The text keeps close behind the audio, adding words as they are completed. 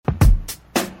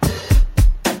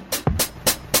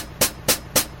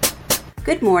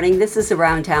Good morning, this is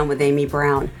Around Town with Amy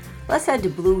Brown. Let's head to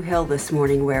Blue Hill this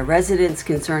morning, where residents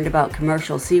concerned about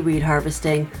commercial seaweed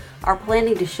harvesting are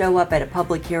planning to show up at a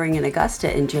public hearing in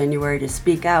Augusta in January to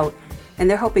speak out, and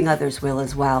they're hoping others will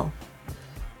as well.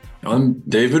 I'm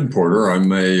David Porter.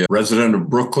 I'm a resident of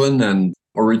Brooklyn and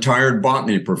a retired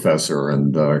botany professor,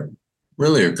 and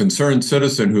really a concerned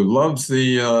citizen who loves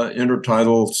the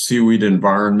intertidal seaweed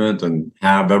environment and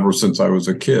have ever since I was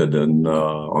a kid and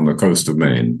on the coast of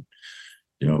Maine.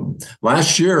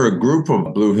 Last year, a group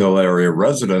of Blue Hill area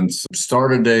residents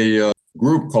started a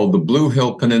group called the Blue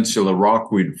Hill Peninsula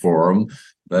Rockweed Forum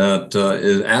that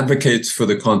advocates for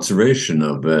the conservation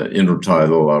of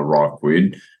intertidal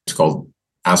rockweed. It's called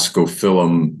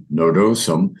Ascophyllum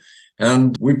nodosum.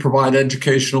 And we provide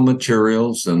educational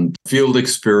materials and field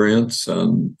experience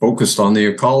and focused on the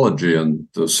ecology and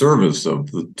the service to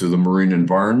the marine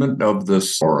environment of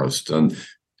this forest. And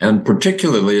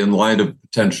particularly in light of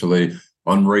potentially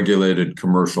unregulated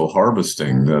commercial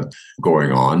harvesting that's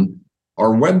going on. Our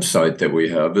website that we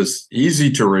have is easy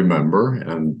to remember,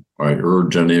 and I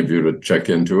urge any of you to check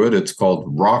into it. It's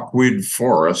called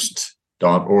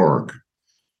rockweedforest.org.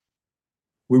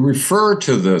 We refer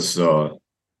to this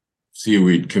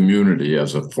seaweed community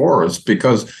as a forest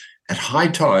because at high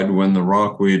tide, when the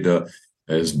rockweed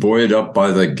is buoyed up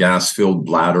by the gas-filled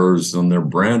bladders on their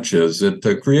branches, it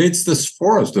creates this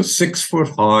forest, a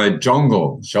 6-foot-high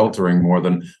jungle sheltering more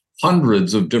than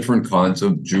hundreds of different kinds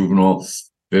of juvenile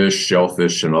fish,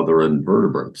 shellfish, and other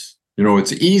invertebrates.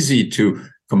 It's easy to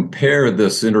compare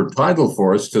this intertidal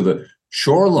forest to the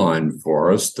shoreline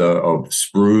forest of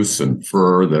spruce and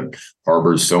fir that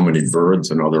harbors so many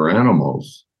birds and other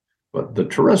animals. But the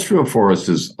terrestrial forest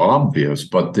is obvious,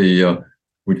 but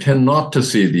we tend not to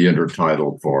see the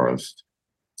intertidal forest.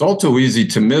 It's also easy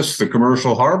to miss the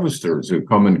commercial harvesters who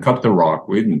come and cut the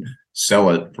rockweed and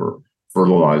sell it for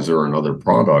fertilizer and other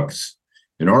products.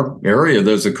 In our area,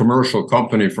 there's a commercial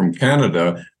company from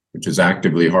Canada which is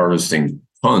actively harvesting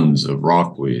tons of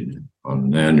rockweed on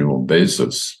an annual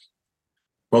basis.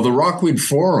 Well, the Rockweed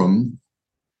Forum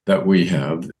that we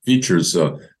have features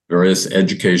various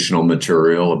educational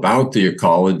material about the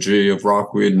ecology of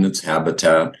rockweed and its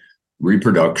habitat,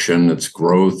 reproduction, its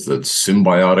growth, its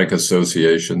symbiotic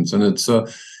associations, and its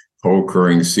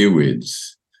co-occurring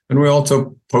seaweeds. And we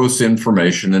also post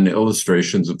information and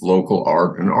illustrations of local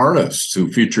art and artists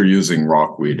who feature using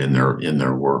rockweed in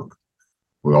their work.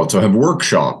 We also have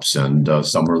workshops, and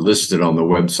some are listed on the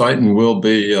website and will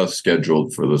be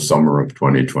scheduled for the summer of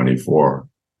 2024.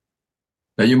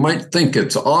 Now, you might think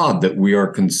it's odd that we are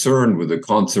concerned with the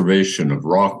conservation of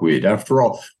rockweed. After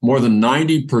all, more than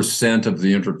 90% of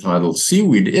the intertidal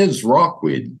seaweed is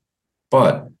rockweed.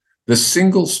 But the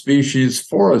single species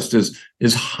forest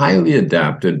is highly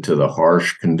adapted to the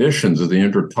harsh conditions of the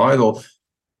intertidal.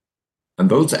 And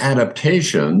those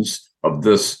adaptations of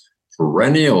this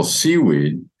perennial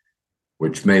seaweed,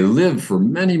 which may live for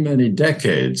many, many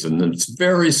decades, and it's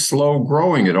very slow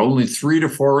growing at only 3 to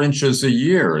 4 inches a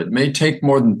year. It may take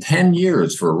more than 10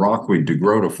 years for a rockweed to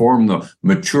grow to form the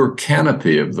mature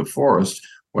canopy of the forest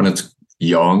when it's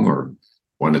young or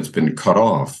when it's been cut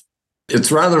off.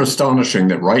 It's rather astonishing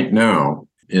that right now,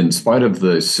 in spite of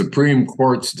the Supreme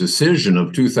Court's decision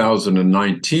of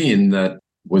 2019 that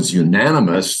was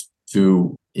unanimous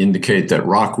to indicate that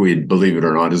rockweed, believe it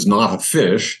or not, is not a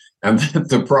fish, and that is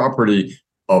the property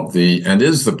of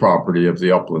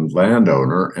the upland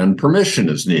landowner, and permission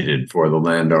is needed for the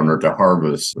landowner to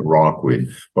harvest the rockweed.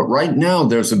 But right now,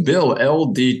 there's a bill,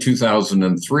 LD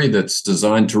 2003, that's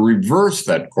designed to reverse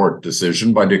that court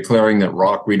decision by declaring that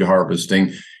rockweed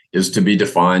harvesting is to be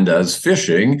defined as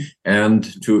fishing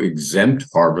and to exempt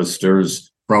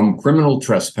harvesters from criminal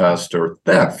trespass or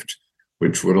theft,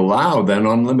 which would allow then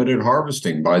unlimited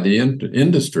harvesting by the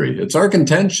industry. It's our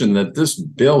contention that this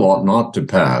bill ought not to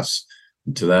pass.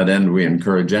 And to that end, we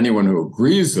encourage anyone who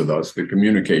agrees with us to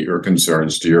communicate your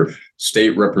concerns to your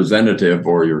state representative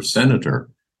or your senator.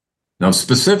 Now,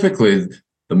 specifically,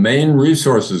 the Maine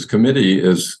Resources Committee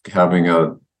is having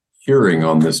a hearing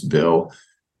on this bill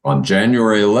on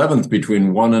January 11th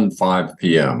between 1 and 5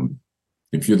 p.m.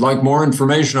 If you'd like more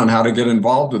information on how to get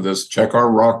involved with this, check our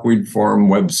Rockweed Forum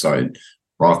website,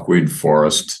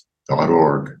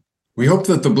 rockweedforest.org. We hope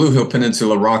that the Blue Hill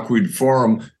Peninsula Rockweed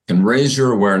Forum can raise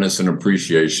your awareness and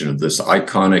appreciation of this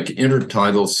iconic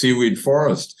intertidal seaweed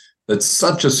forest that's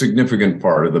such a significant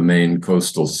part of the Maine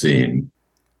coastal scene.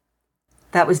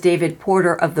 That was David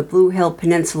Porter of the Blue Hill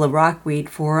Peninsula Rockweed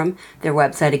Forum. Their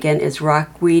website again is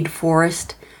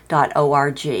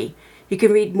rockweedforest.org. You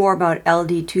can read more about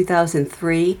LD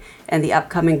 2003 and the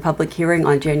upcoming public hearing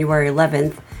on January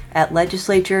 11th at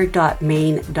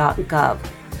legislature.maine.gov.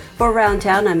 For Around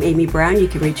Town, I'm Amy Brown. You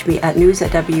can reach me at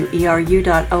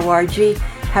news@weru.org.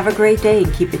 Have a great day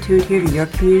and keep it tuned here to your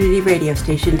community radio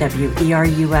station,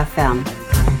 WERU-FM.